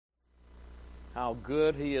how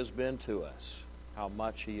good He has been to us, how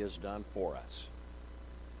much He has done for us.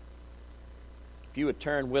 If you would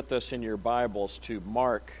turn with us in your Bibles to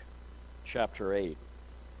Mark chapter 8.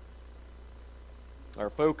 Our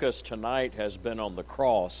focus tonight has been on the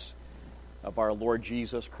cross of our Lord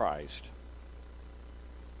Jesus Christ,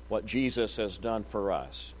 what Jesus has done for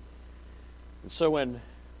us. And so in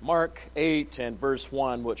Mark 8 and verse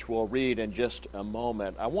 1, which we'll read in just a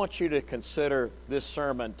moment, I want you to consider this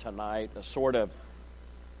sermon tonight a sort of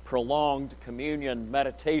prolonged communion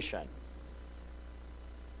meditation.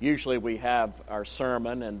 Usually we have our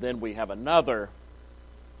sermon and then we have another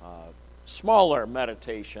smaller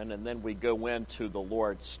meditation and then we go into the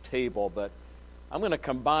Lord's table. But I'm going to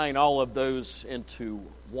combine all of those into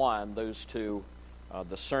one, those two,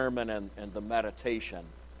 the sermon and the meditation.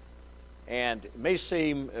 And it may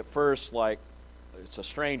seem at first like it's a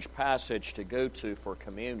strange passage to go to for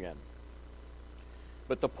communion.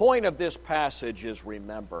 But the point of this passage is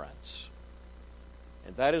remembrance.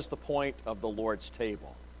 And that is the point of the Lord's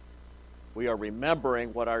table. We are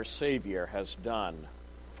remembering what our Savior has done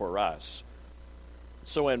for us.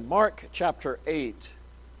 So in Mark chapter 8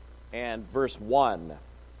 and verse 1,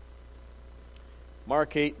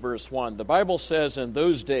 Mark 8 verse 1, the Bible says, "In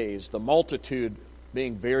those days the multitude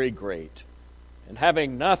being very great, and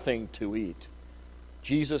having nothing to eat,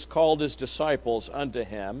 Jesus called His disciples unto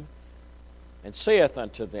Him, and saith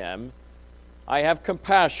unto them, I have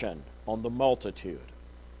compassion on the multitude,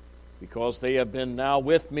 because they have been now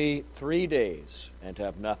with me 3 days, and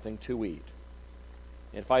have nothing to eat.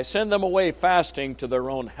 If I send them away fasting to their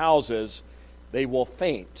own houses, they will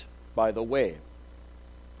faint by the way.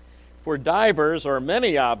 For divers, or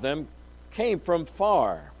many of them, came from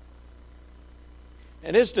far.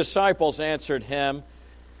 And His disciples answered Him,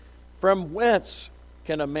 From whence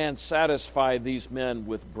can a man satisfy these men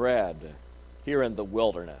with bread here in the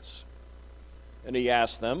wilderness? And He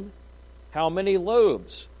asked them, How many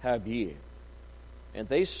loaves have ye? And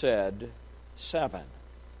they said, 7.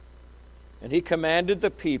 And He commanded the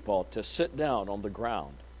people to sit down on the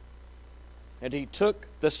ground. And He took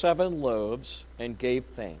the 7 loaves and gave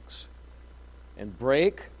thanks, and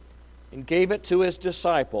brake, and gave it to His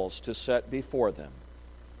disciples to set before them.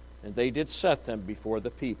 And they did set them before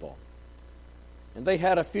the people. And they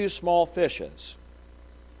had a few small fishes.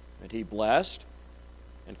 And He blessed,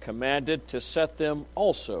 and commanded to set them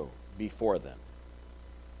also before them.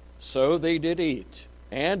 So they did eat,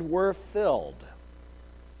 and were filled.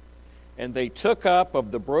 And they took up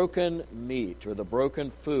of the broken meat, or the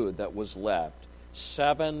broken food that was left,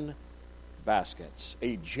 7 baskets.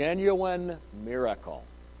 A genuine miracle.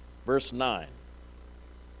 Verse 9.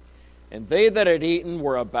 And they that had eaten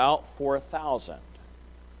were about 4,000.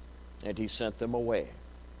 And He sent them away.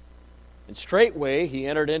 And straightway He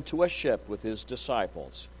entered into a ship with His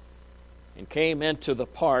disciples, and came into the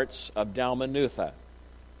parts of Dalmanutha.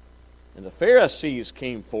 And the Pharisees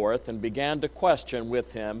came forth, and began to question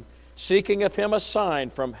with Him, seeking of Him a sign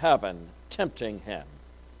from heaven, tempting Him.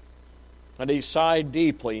 And He sighed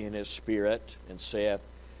deeply in His spirit, and saith,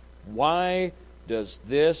 Why does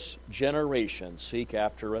this generation seek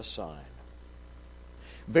after a sign?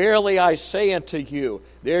 Verily I say unto you,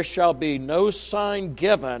 there shall be no sign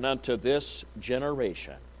given unto this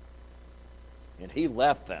generation. And He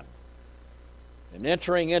left them, and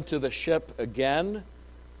entering into the ship again,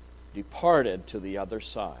 departed to the other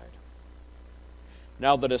side.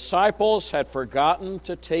 Now the disciples had forgotten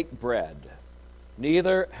to take bread,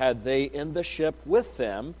 neither had they in the ship with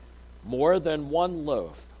them more than 1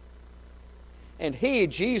 loaf. And He,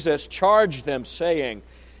 Jesus, charged them, saying,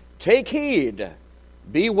 Take heed,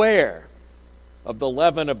 beware of the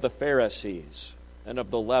leaven of the Pharisees, and of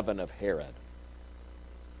the leaven of Herod.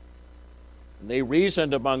 And they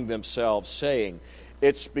reasoned among themselves, saying,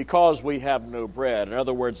 It's because we have no bread. In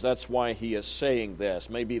other words, that's why He is saying this.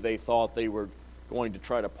 Maybe they thought they were going to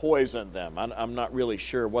try to poison them. I'm not really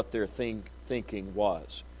sure what their thinking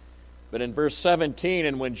was. But in verse 17,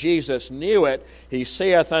 And when Jesus knew it, He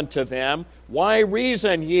saith unto them, Why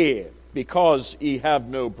reason ye, because ye have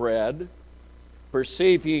no bread?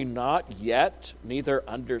 Perceive ye not yet, neither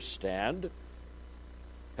understand?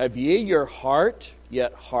 Have ye your heart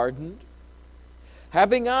yet hardened?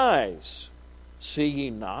 Having eyes, see ye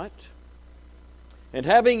not? And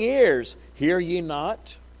having ears, hear ye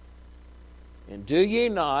not? And do ye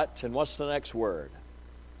not, and what's the next word?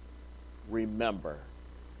 Remember.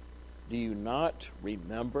 Do you not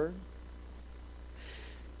remember?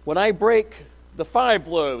 When I break the 5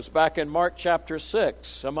 loaves back in Mark chapter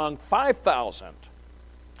 6 among 5,000,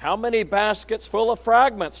 how many baskets full of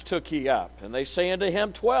fragments took ye up? And they say unto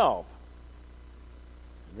Him, 12.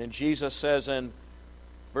 And then Jesus says in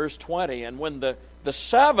Verse 20, and when the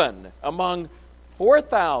 7 among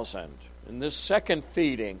 4,000 in this second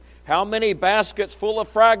feeding, how many baskets full of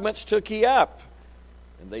fragments took ye up?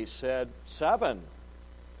 And they said, 7.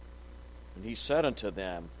 And he said unto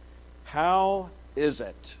them, how is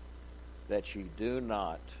it that ye do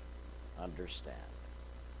not understand?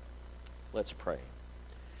 Let's pray.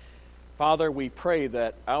 Father, we pray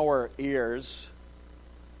that our ears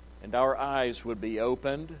and our eyes would be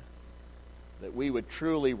opened, that we would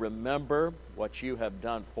truly remember what you have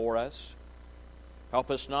done for us.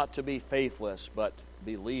 Help us not to be faithless, but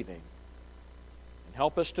believing. And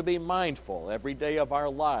help us to be mindful every day of our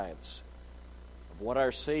lives of what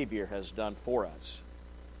our Savior has done for us.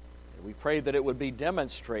 And we pray that it would be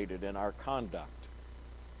demonstrated in our conduct.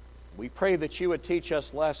 We pray that you would teach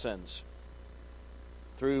us lessons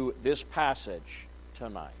through this passage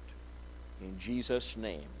tonight. In Jesus'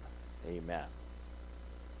 name, amen.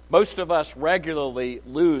 Most of us regularly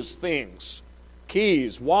lose things: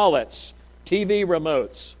 keys, wallets, TV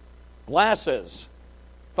remotes, glasses,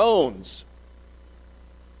 phones.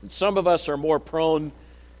 And some of us are more prone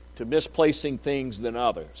to misplacing things than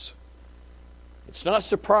others. It's not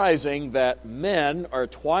surprising that men are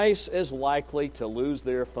twice as likely to lose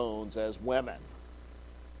their phones as women.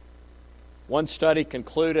 One study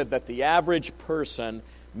concluded that the average person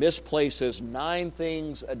misplaces 9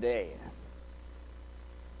 things a day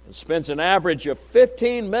and spends an average of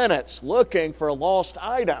 15 minutes looking for lost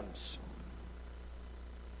items.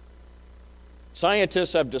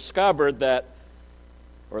 Scientists have discovered that,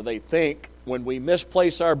 or they think, when we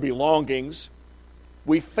misplace our belongings,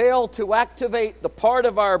 we fail to activate the part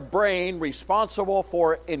of our brain responsible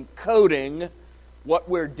for encoding what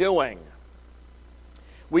we're doing.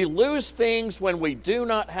 We lose things when we do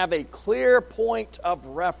not have a clear point of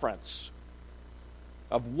reference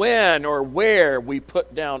of when or where we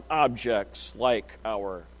put down objects like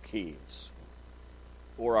our keys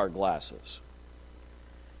or our glasses.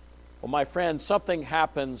 Well, my friends, something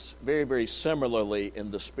happens very, very similarly in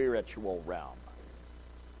the spiritual realm.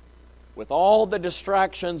 With all the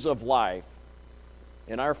distractions of life,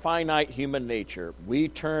 in our finite human nature, we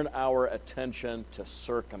turn our attention to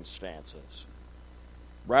circumstances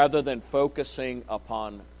rather than focusing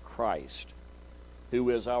upon Christ, who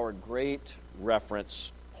is our great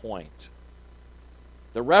reference point.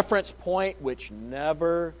 The reference point which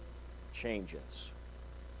never changes,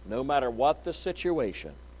 no matter what the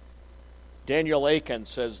situation. Daniel Akin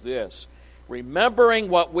says this: remembering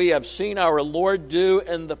what we have seen our Lord do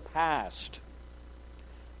in the past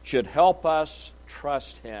should help us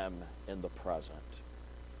trust Him in the present.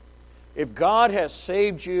 If God has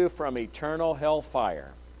saved you from eternal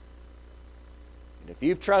hellfire, and if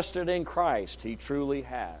you've trusted in Christ, He truly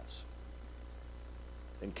has,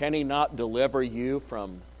 then can He not deliver you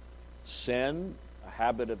from sin, a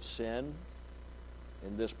habit of sin,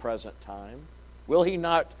 in this present time? Will He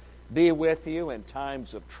not be with you in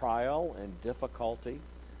times of trial and difficulty?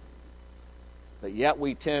 But yet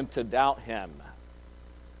we tend to doubt Him.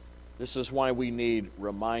 This is why we need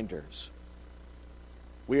reminders.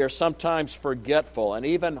 We are sometimes forgetful and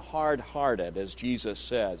even hard-hearted, as Jesus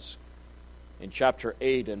says in chapter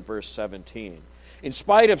 8 and verse 17. In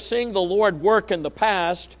spite of seeing the Lord work in the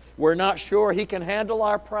past, we're not sure He can handle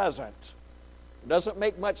our present. It doesn't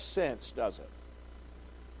make much sense, does it?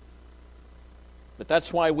 But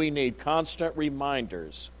that's why we need constant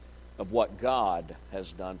reminders of what God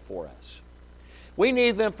has done for us. We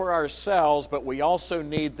need them for ourselves, but we also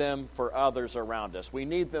need them for others around us. We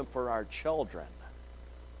need them for our children.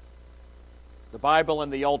 The Bible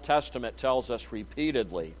in the Old Testament tells us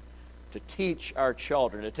repeatedly to teach our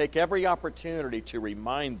children, to take every opportunity to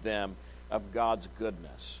remind them of God's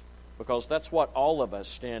goodness, because that's what all of us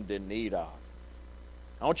stand in need of.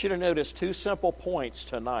 I want you to notice 2 simple points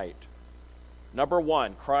tonight. Number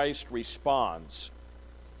 1, Christ responds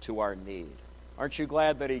to our need. Aren't you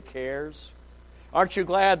glad that He cares? Aren't you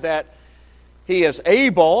glad that He is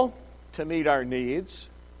able to meet our needs,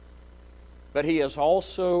 but He is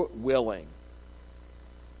also willing?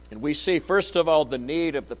 And we see, first of all, the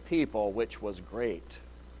need of the people, which was great.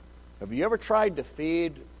 Have you ever tried to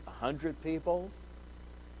feed 100 people?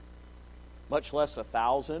 Much less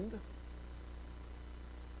 1,000?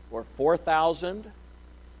 Or 4,000?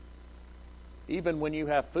 Even when you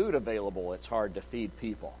have food available, it's hard to feed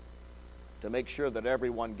people, to make sure that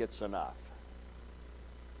everyone gets enough.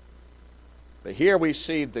 But here we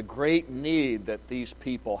see the great need that these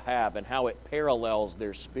people have and how it parallels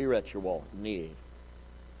their spiritual need.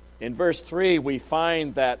 In verse 3, we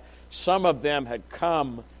find that some of them had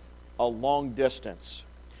come a long distance.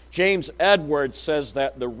 James Edwards says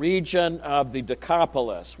that the region of the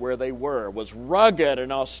Decapolis, where they were, was rugged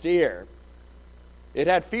and austere. It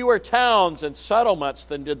had fewer towns and settlements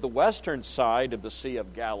than did the western side of the Sea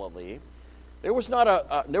of Galilee. There were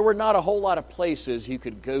not a whole lot of places you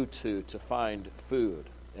could go to find food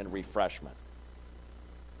and refreshment.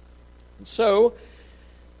 And so,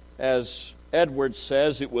 as Edwards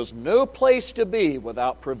says, it was no place to be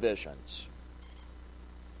without provisions.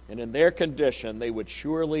 And in their condition, they would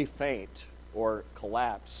surely faint or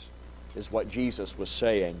collapse, is what Jesus was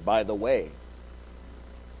saying by the way.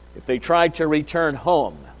 If they tried to return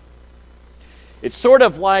home, it's sort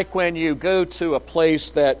of like when you go to a place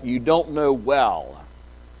that you don't know well.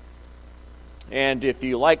 And if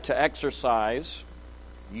you like to exercise,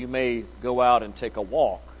 you may go out and take a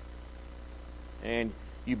walk. And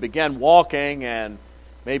you begin walking and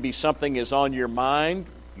maybe something is on your mind.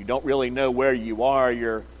 You don't really know where you are.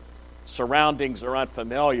 Your surroundings are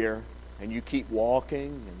unfamiliar. And you keep walking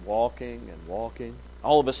and walking and walking.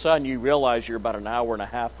 All of a sudden you realize you're about an hour and a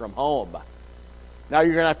half from home. Now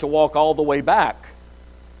you're going to have to walk all the way back.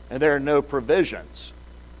 And there are no provisions.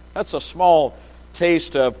 That's a small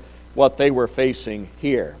taste of what they were facing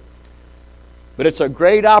here. But it's a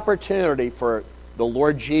great opportunity for the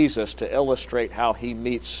Lord Jesus to illustrate how He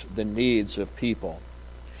meets the needs of people.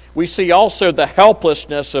 We see also the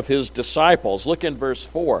helplessness of His disciples. Look in verse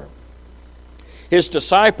 4. His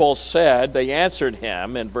disciples said, they answered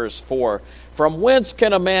Him in verse 4, "From whence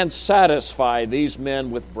can a man satisfy these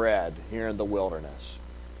men with bread here in the wilderness?"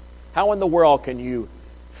 How in the world can you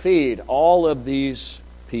feed all of these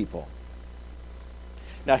people?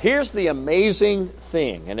 Now here's the amazing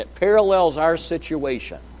thing, and it parallels our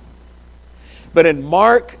situation. But in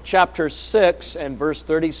Mark chapter 6 and verse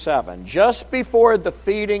 37, just before the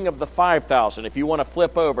feeding of the 5,000, if you want to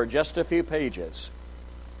flip over just a few pages,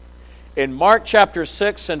 in Mark chapter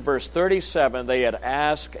 6 and verse 37, they had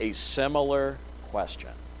asked a similar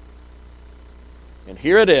question. And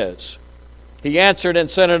here it is. He answered and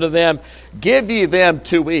said unto them, "Give ye them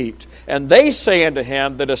to eat." And they say unto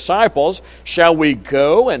him, the disciples, "Shall we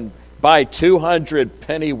go and buy 200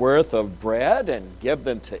 pennyworth of bread and give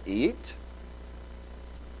them to eat?"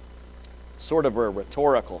 Sort of a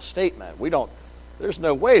rhetorical statement. There's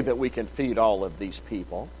no way that we can feed all of these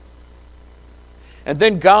people. And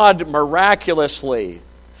then God miraculously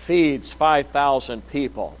feeds 5,000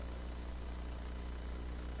 people.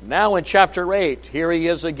 Now in chapter 8, here He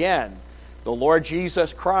is again, the Lord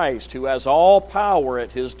Jesus Christ, who has all power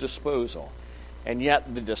at His disposal. And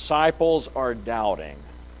yet the disciples are doubting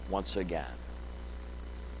once again.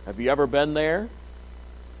 Have you ever been there?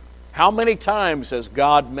 How many times has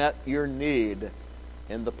God met your need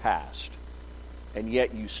in the past, and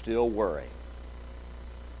yet you still worry?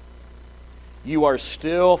 You are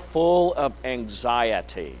still full of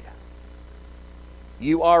anxiety.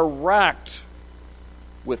 You are racked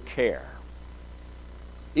with care.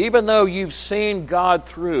 Even though you've seen God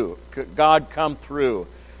come through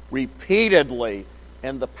repeatedly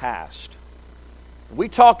in the past. We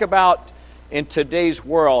talk about in today's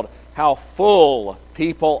world how full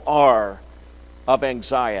people are of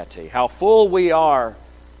anxiety, how full we are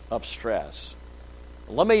of stress.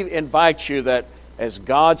 Let me invite you that as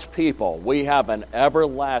God's people, we have an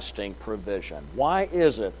everlasting provision. Why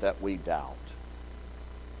is it that we doubt?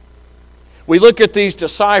 We look at these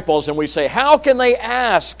disciples and we say, how can they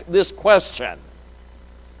ask this question?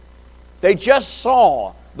 They just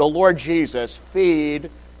saw the Lord Jesus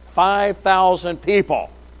feed 5,000 people.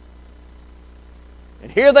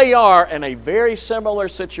 And here they are in a very similar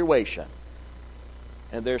situation.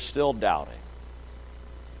 And they're still doubting.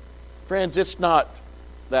 Friends, it's not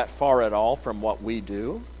that far at all from what we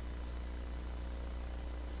do.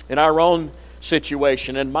 In our own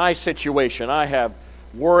situation, in my situation, I have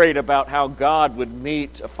worried about how God would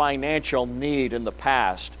meet a financial need in the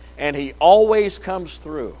past, and He always comes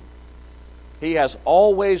through. He has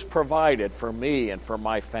always provided for me and for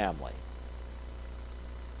my family.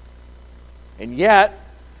 And yet,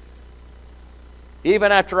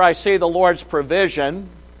 even after I see the Lord's provision,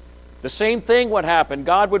 the same thing would happen.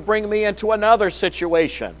 God would bring me into another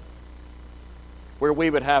situation where we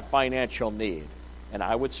would have financial need, and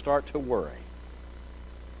I would start to worry.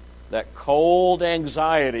 That cold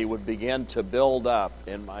anxiety would begin to build up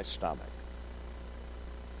in my stomach.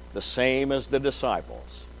 The same as the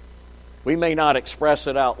disciples. We may not express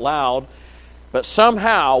it out loud, but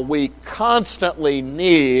somehow we constantly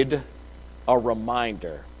need a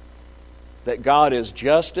reminder that God is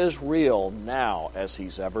just as real now as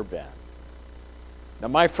He's ever been. Now,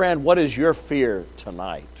 my friend, what is your fear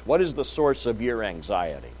tonight? What is the source of your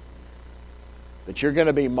anxiety? that you're going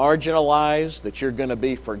to be marginalized, that you're going to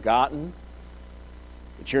be forgotten,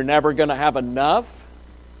 that you're never going to have enough,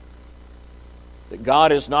 that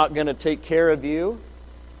God is not going to take care of you.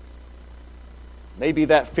 Maybe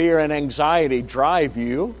that fear and anxiety drive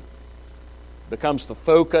you, becomes the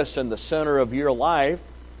focus and the center of your life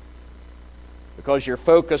because you're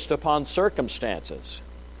focused upon circumstances.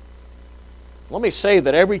 Let me say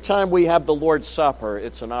that every time we have the Lord's Supper,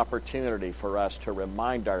 it's an opportunity for us to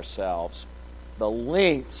remind ourselves the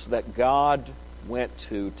lengths that God went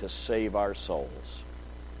to save our souls.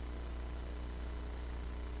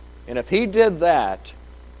 And if He did that,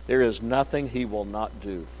 there is nothing He will not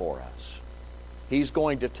do for us. He's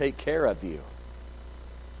going to take care of you.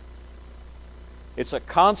 It's a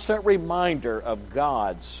constant reminder of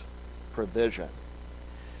God's provision.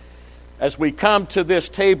 As we come to this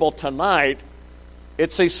table tonight,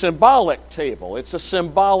 it's a symbolic table. It's a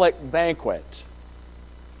symbolic banquet.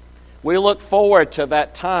 We look forward to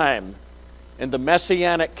that time in the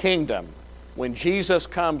Messianic kingdom when Jesus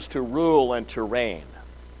comes to rule and to reign.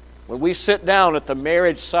 When we sit down at the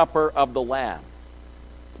marriage supper of the Lamb.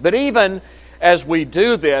 But even as we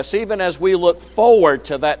do this, even as we look forward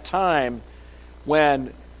to that time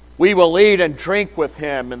when we will eat and drink with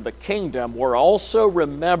Him in the kingdom, we're also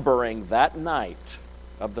remembering that night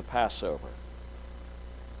of the Passover.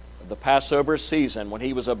 The Passover season when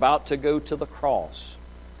He was about to go to the cross,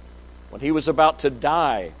 when He was about to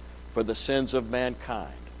die for the sins of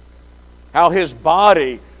mankind. How His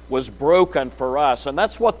body was broken for us. And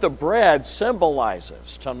that's what the bread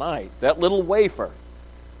symbolizes tonight, that little wafer.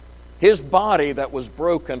 His body that was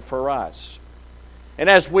broken for us. And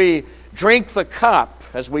as we drink the cup,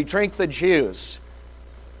 as we drink the juice,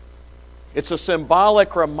 it's a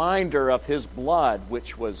symbolic reminder of His blood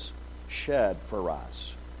which was shed for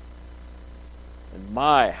us. And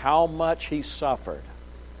my, how much He suffered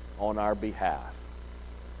on our behalf.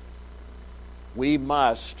 We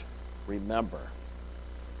must remember.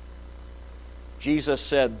 Jesus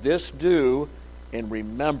said, "This do in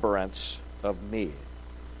remembrance of me."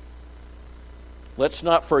 Let's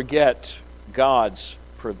not forget God's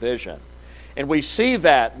provision. And we see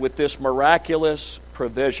that with this miraculous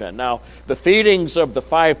provision. Now, the feedings of the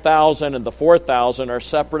 5,000 and the 4,000 are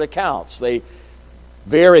separate accounts. They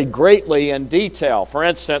vary greatly in detail. For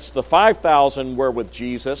instance, the 5,000 were with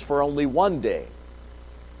Jesus for only 1 day.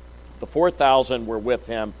 The 4,000 were with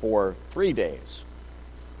Him for 3 days.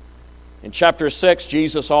 In chapter 6,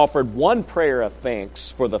 Jesus offered one prayer of thanks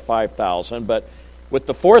for the 5,000, but with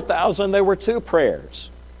the 4,000, there were 2 prayers.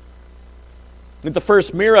 In the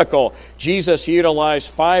first miracle, Jesus utilized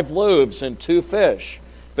 5 loaves and 2 fish.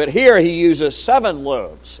 But here He uses 7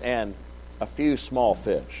 loaves and a few small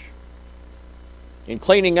fish. In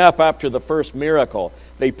cleaning up after the first miracle,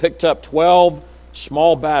 they picked up 12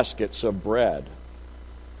 small baskets of bread.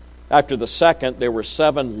 After the second, there were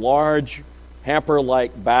 7 large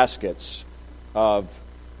hamper-like baskets of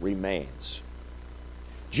remains.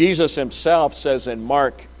 Jesus Himself says in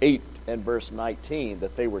Mark 8 and verse 19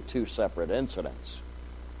 that they were 2 separate incidents.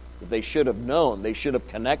 They should have known, they should have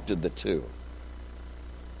connected the 2.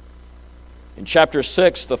 In chapter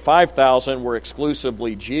 6, the 5,000 were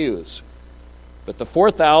exclusively Jews, but the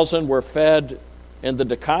 4,000 were fed in the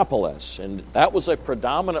Decapolis, and that was a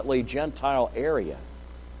predominantly Gentile area.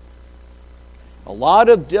 A lot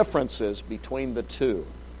of differences between the 2,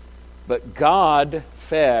 but God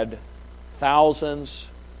fed thousands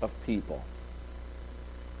of people.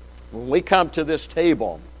 When we come to this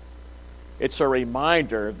table, it's a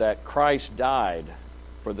reminder that Christ died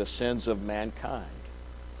for the sins of mankind.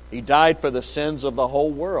 He died for the sins of the whole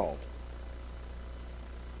world.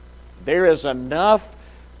 There is enough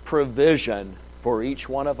provision for each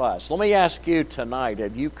one of us. Let me ask you tonight,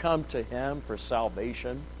 have you come to Him for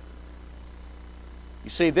salvation? You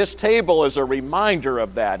see, this table is a reminder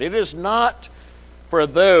of that. It is not for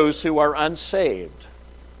those who are unsaved,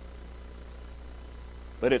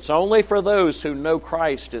 but it's only for those who know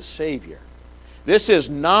Christ as Savior. This is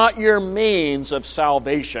not your means of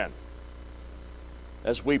salvation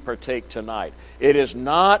as we partake tonight. It is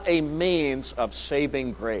not a means of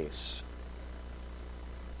saving grace.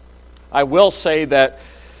 I will say that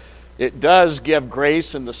it does give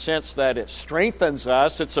grace in the sense that it strengthens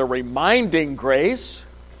us. It's a reminding grace.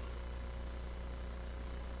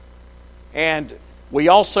 And we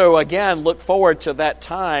also, again, look forward to that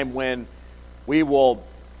time when we will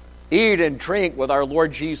eat and drink with our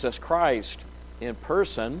Lord Jesus Christ in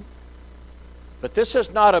person. But this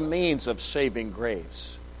is not a means of saving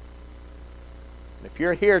grace. If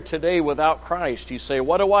you're here today without Christ, you say,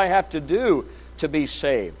 what do I have to do to be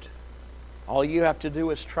saved? All you have to do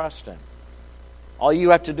is trust Him. All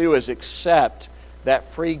you have to do is accept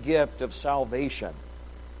that free gift of salvation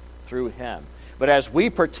through Him. But as we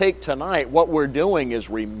partake tonight, what we're doing is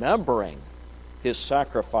remembering His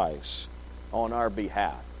sacrifice on our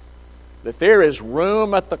behalf. That there is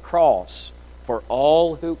room at the cross for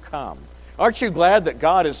all who come. Aren't you glad that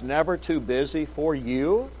God is never too busy for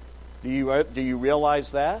you? Do you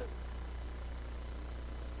realize that?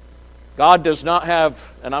 God does not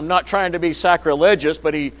have, and I'm not trying to be sacrilegious,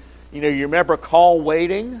 but you remember call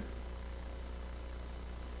waiting?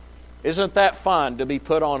 Isn't that fun to be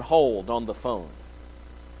put on hold on the phone?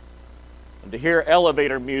 And to hear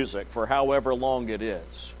elevator music for however long it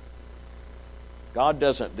is. God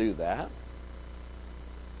doesn't do that.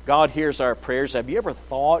 God hears our prayers. Have you ever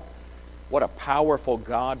thought what a powerful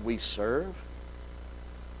God we serve?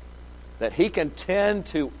 That He can tend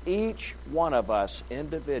to each one of us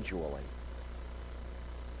individually.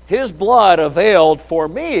 His blood availed for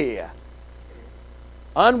me,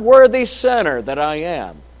 unworthy sinner that I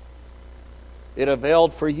am. It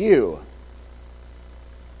availed for you.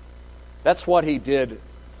 That's what He did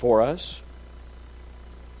for us.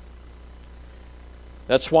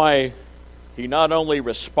 That's why He not only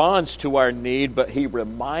responds to our need, but He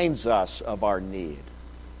reminds us of our need.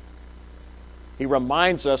 He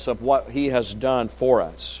reminds us of what He has done for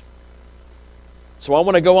us. So I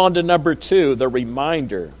want to go on to number 2, the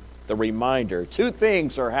reminder. The reminder. 2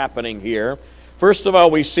 things are happening here. First of all,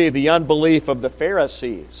 we see the unbelief of the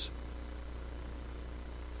Pharisees.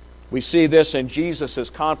 We see this in Jesus'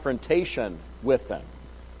 confrontation with them.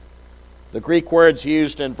 The Greek words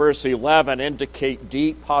used in verse 11 indicate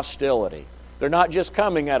deep hostility. They're not just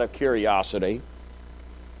coming out of curiosity.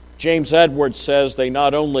 James Edwards says they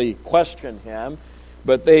not only question Him,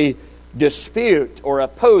 but they dispute or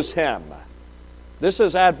oppose Him. This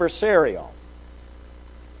is adversarial.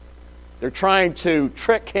 They're trying to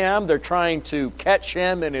trick Him. They're trying to catch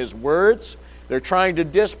Him in His words. They're trying to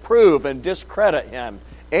disprove and discredit Him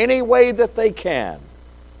any way that they can.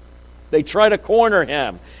 They try to corner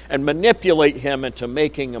Him and manipulate Him into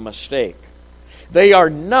making a mistake. They are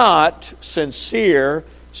not sincere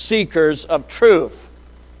seekers of truth,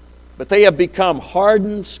 but they have become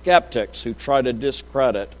hardened skeptics who try to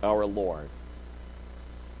discredit our Lord.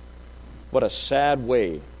 What a sad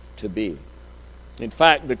way to be. In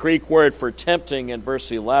fact, the Greek word for tempting in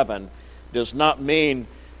verse 11 does not mean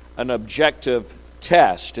an objective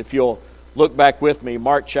test. If you'll look back with me,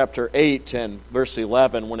 Mark chapter 8 and verse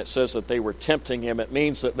 11, when it says that they were tempting Him, it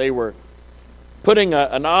means that they were putting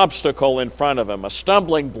an obstacle in front of Him, a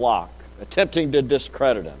stumbling block, attempting to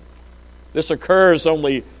discredit Him. This occurs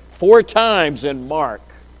only 4 times in Mark.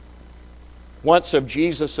 Once of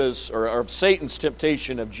Jesus's or of Satan's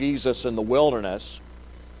temptation of Jesus in the wilderness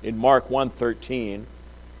in Mark 1:13.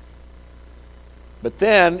 But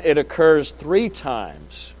then it occurs 3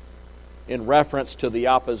 times in reference to the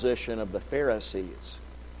opposition of the Pharisees.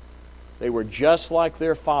 They were just like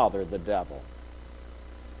their father, the devil.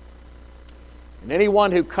 And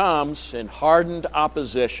anyone who comes in hardened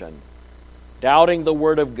opposition, doubting the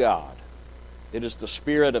Word of God, it is the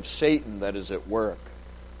spirit of Satan that is at work.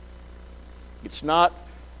 It's not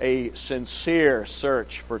a sincere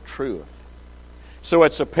search for truth. So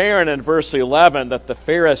it's apparent in verse 11 that the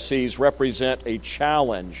Pharisees represent a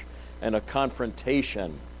challenge and a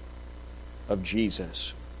confrontation of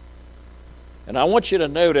Jesus. And I want you to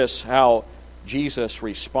notice how Jesus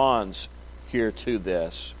responds here to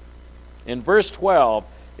this. In verse 12,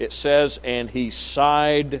 it says, "And He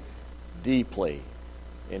sighed deeply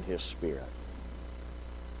in His spirit."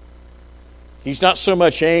 He's not so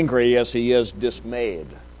much angry as He is dismayed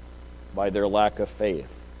by their lack of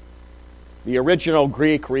faith. The original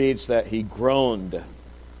Greek reads that He groaned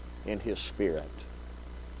in His spirit,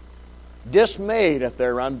 dismayed at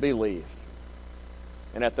their unbelief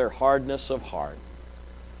and at their hardness of heart.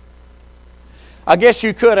 I guess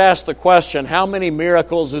you could ask the question, how many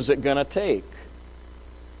miracles is it going to take?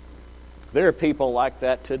 There are people like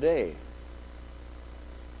that today.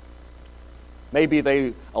 Maybe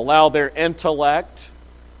they allow their intellect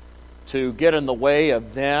to get in the way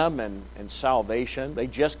of them and salvation. They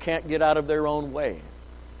just can't get out of their own way.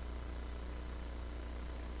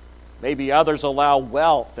 Maybe others allow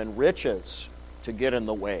wealth and riches to get in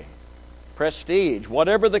the way. Prestige,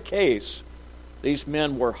 whatever the case, these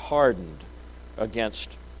men were hardened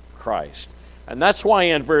against Christ. And that's why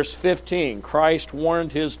in verse 15, Christ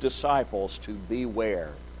warned His disciples to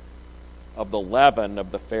beware of the leaven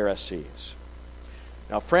of the Pharisees.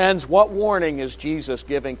 Now, friends, what warning is Jesus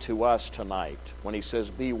giving to us tonight when He says,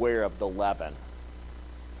 beware of the leaven?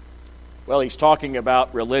 Well, He's talking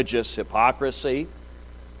about religious hypocrisy.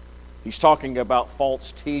 He's talking about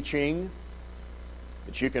false teaching.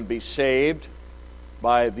 that you can be saved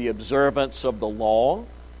by the observance of the law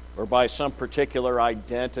or by some particular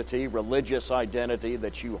identity, religious identity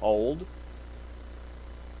that you hold.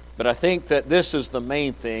 But I think that this is the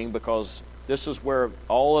main thing, because this is where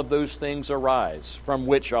all of those things arise, from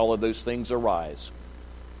which all of those things arise.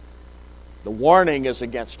 The warning is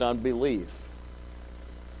against unbelief.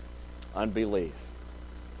 Unbelief.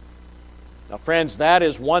 Now, friends, that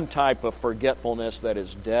is one type of forgetfulness that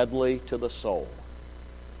is deadly to the soul.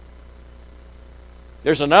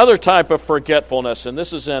 There's another type of forgetfulness, and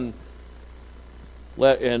this is in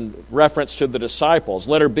reference to the disciples.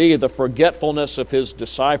 Letter B, the forgetfulness of his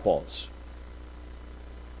disciples.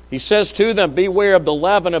 He says to them, beware of the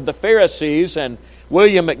leaven of the Pharisees, and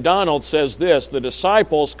William MacDonald says this, the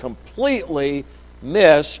disciples completely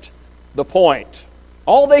missed the point.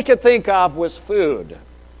 All they could think of was food.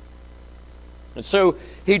 And so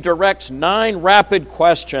he directs 9 rapid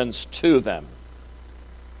questions to them.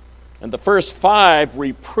 And the first 5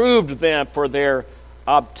 reproved them for their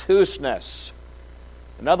obtuseness.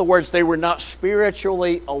 In other words, they were not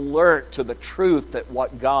spiritually alert to the truth of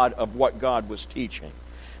what God was teaching.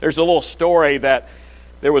 There's a little story that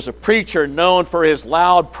there was a preacher known for his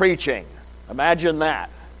loud preaching. Imagine that.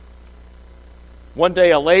 One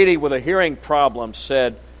day a lady with a hearing problem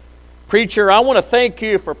said, "Preacher, I want to thank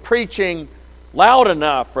you for preaching loud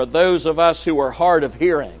enough for those of us who are hard of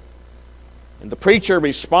hearing." And the preacher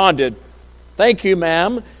responded, "Thank you,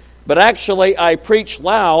 ma'am, but actually I preach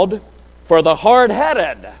loud for the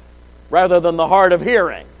hard-headed rather than the hard of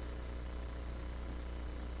hearing."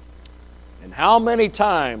 And how many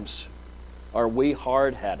times are we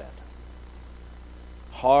hard-headed?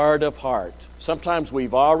 Hard of heart. Sometimes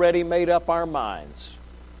we've already made up our minds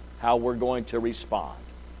how we're going to respond.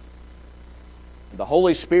 The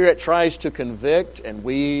Holy Spirit tries to convict, and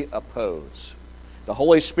we oppose. The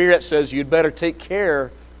Holy Spirit says you'd better take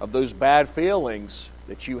care of those bad feelings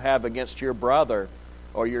that you have against your brother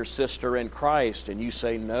or your sister in Christ, and you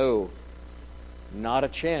say, no, not a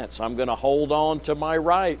chance. I'm going to hold on to my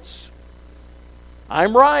rights.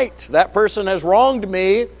 I'm right. That person has wronged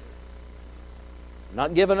me. I'm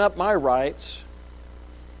not giving up my rights.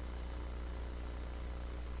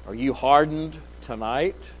 Are you hardened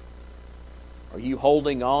tonight? Are you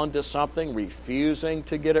holding on to something, refusing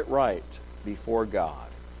to get it right before God?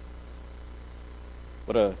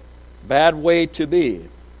 What a bad way to be.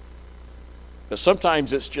 But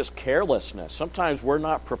sometimes it's just carelessness. Sometimes we're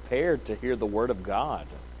not prepared to hear the Word of God.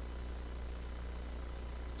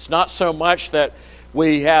 It's not so much that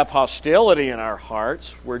we have hostility in our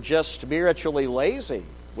hearts. We're just spiritually lazy.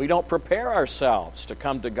 We don't prepare ourselves to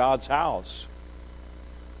come to God's house.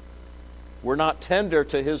 We're not tender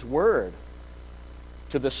to His Word,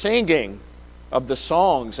 to the singing of the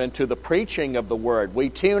songs and to the preaching of the Word. We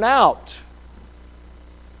tune out.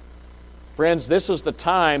 Friends, this is the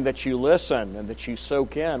time that you listen and that you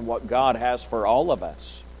soak in what God has for all of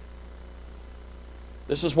us.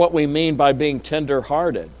 This is what we mean by being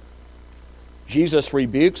tender-hearted. Jesus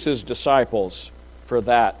rebukes His disciples for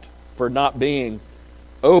that, for not being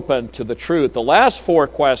open to the truth. The last 4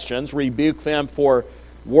 questions rebuke them for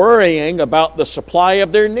worrying about the supply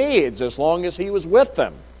of their needs as long as He was with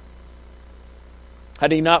them.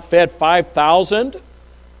 Had He not fed 5,000?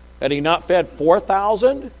 Had He not fed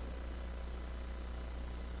 4,000?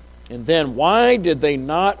 And then why did they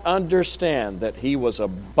not understand that He was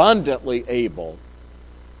abundantly able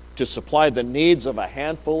to supply the needs of a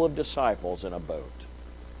handful of disciples in a boat?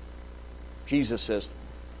 Jesus says,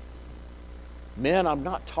 men, I'm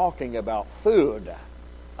not talking about food.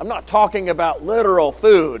 I'm not talking about literal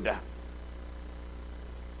food.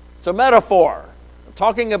 It's a metaphor. I'm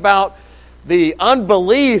talking about the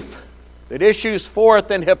unbelief that issues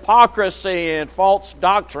forth in hypocrisy and false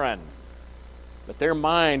doctrine. But their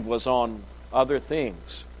mind was on other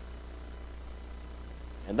things.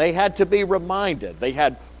 And they had to be reminded. They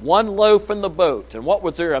had 1 loaf in the boat. And what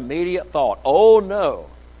was their immediate thought? Oh no.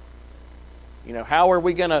 How are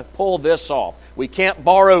we going to pull this off? We can't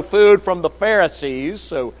borrow food from the Pharisees,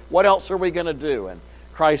 so what else are we going to do? And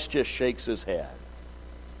Christ just shakes His head.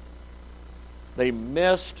 They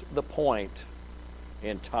missed the point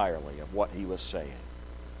entirely of what He was saying.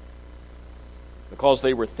 Because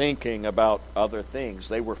they were thinking about other things.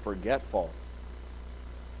 They were forgetful.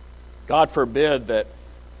 God forbid that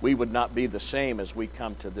we would not be the same as we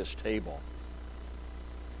come to this table.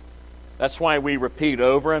 That's why we repeat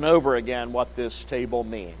over and over again what this table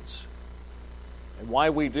means. And why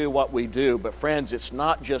we do what we do. But friends, it's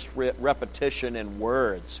not just repetition in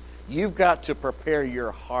words. You've got to prepare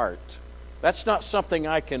your heart. That's not something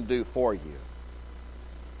I can do for you.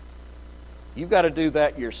 You've got to do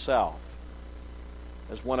that yourself.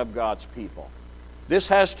 as one of God's people. This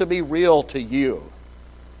has to be real to you.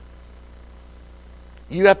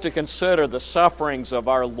 You have to consider the sufferings of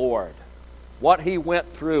our Lord, what He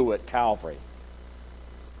went through at Calvary.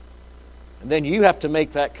 And then you have to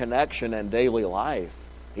make that connection in daily life.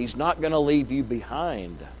 He's not going to leave you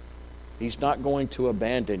behind. He's not going to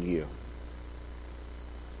abandon you.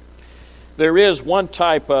 There is one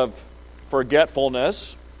type of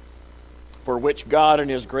forgetfulness for which God in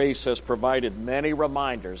His grace has provided many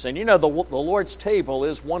reminders. And you know, the Lord's table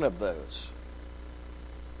is one of those.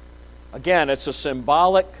 Again, it's a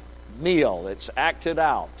symbolic meal. It's acted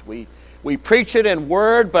out. We preach it in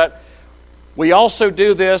word, but we also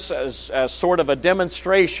do this as sort of a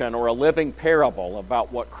demonstration or a living parable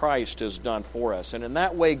about what Christ has done for us. And in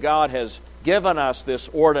that way, God has given us this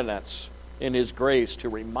ordinance in His grace to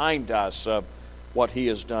remind us of what He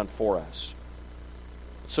has done for us.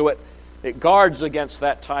 So it guards against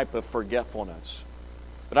that type of forgetfulness.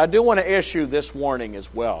 But I do want to issue this warning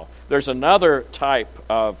as well. There's another type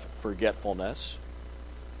of forgetfulness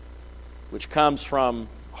which comes from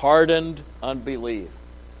hardened unbelief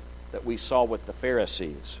that we saw with the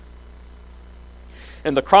Pharisees.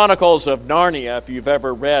 In the Chronicles of Narnia, if you've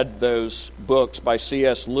ever read those books by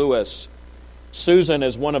C.S. Lewis, Susan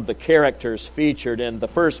is one of the characters featured in the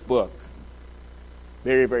first book.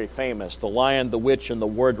 Very, very famous, The Lion, the Witch, and the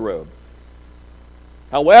Wardrobe.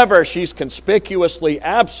 However, she's conspicuously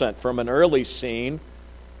absent from an early scene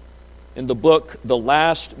in the book The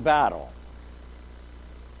Last Battle.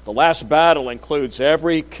 The Last Battle includes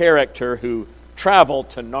every character who traveled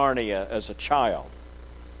to Narnia as a child.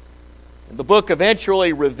 And the book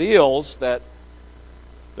eventually reveals that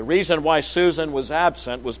the reason why Susan was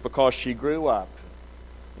absent was because she grew up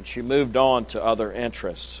and she moved on to other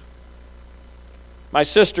interests. My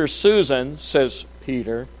sister Susan, says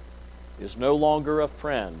Peter, is no longer a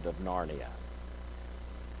friend of Narnia.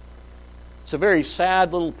 It's a very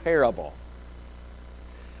sad little parable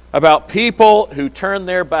about people who turn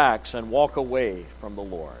their backs and walk away from the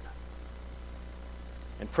Lord.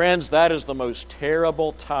 And friends, that is the most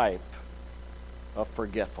terrible type of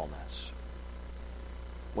forgetfulness.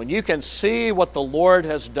 When you can see what the Lord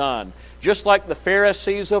has done, just like the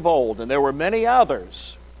Pharisees of old, and there were many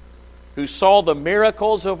others who saw the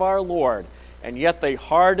miracles of our Lord, and yet they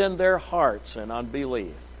hardened their hearts in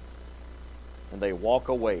unbelief, and they walk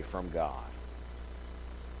away from God.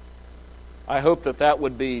 I hope that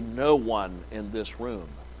would be no one in this room.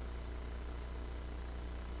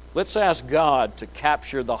 Let's ask God to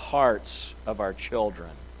capture the hearts of our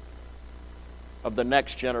children, of the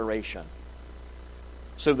next generation,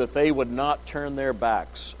 so that they would not turn their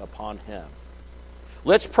backs upon Him.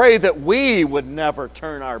 Let's pray that we would never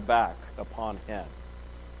turn our back upon Him.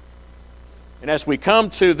 And as we come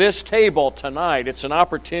to this table tonight, it's an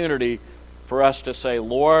opportunity for us to say,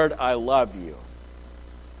 Lord, I love you,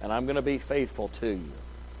 and I'm going to be faithful to you.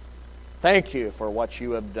 Thank you for what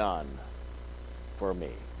you have done for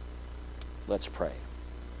me. Let's pray.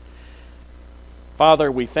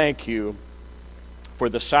 Father, we thank you for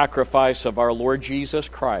the sacrifice of our Lord Jesus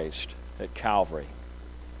Christ at Calvary.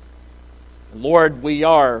 Lord, we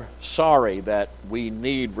are sorry that we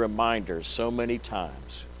need reminders so many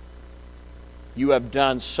times. You have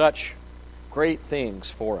done such great things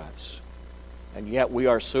for us, and yet we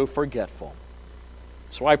are so forgetful.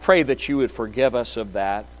 So I pray that you would forgive us of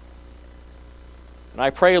that. And I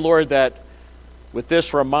pray, Lord, that with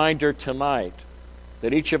this reminder tonight,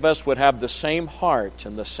 that each of us would have the same heart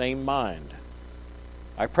and the same mind.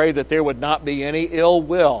 I pray that there would not be any ill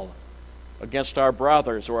will against our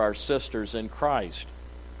brothers or our sisters in Christ,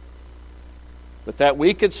 but that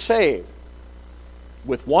we could say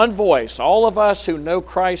with one voice, all of us who know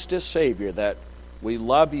Christ as Savior, that we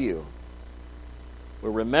love you. We're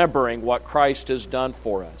remembering what Christ has done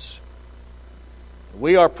for us.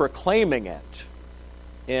 We are proclaiming it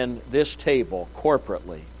in this table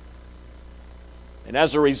corporately. And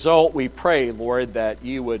as a result, we pray, Lord, that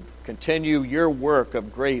you would continue your work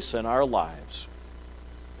of grace in our lives.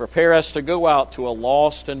 Prepare us to go out to a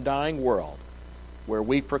lost and dying world where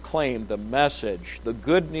we proclaim the message, the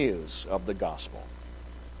good news of the gospel.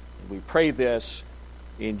 And we pray this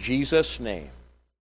in Jesus' name.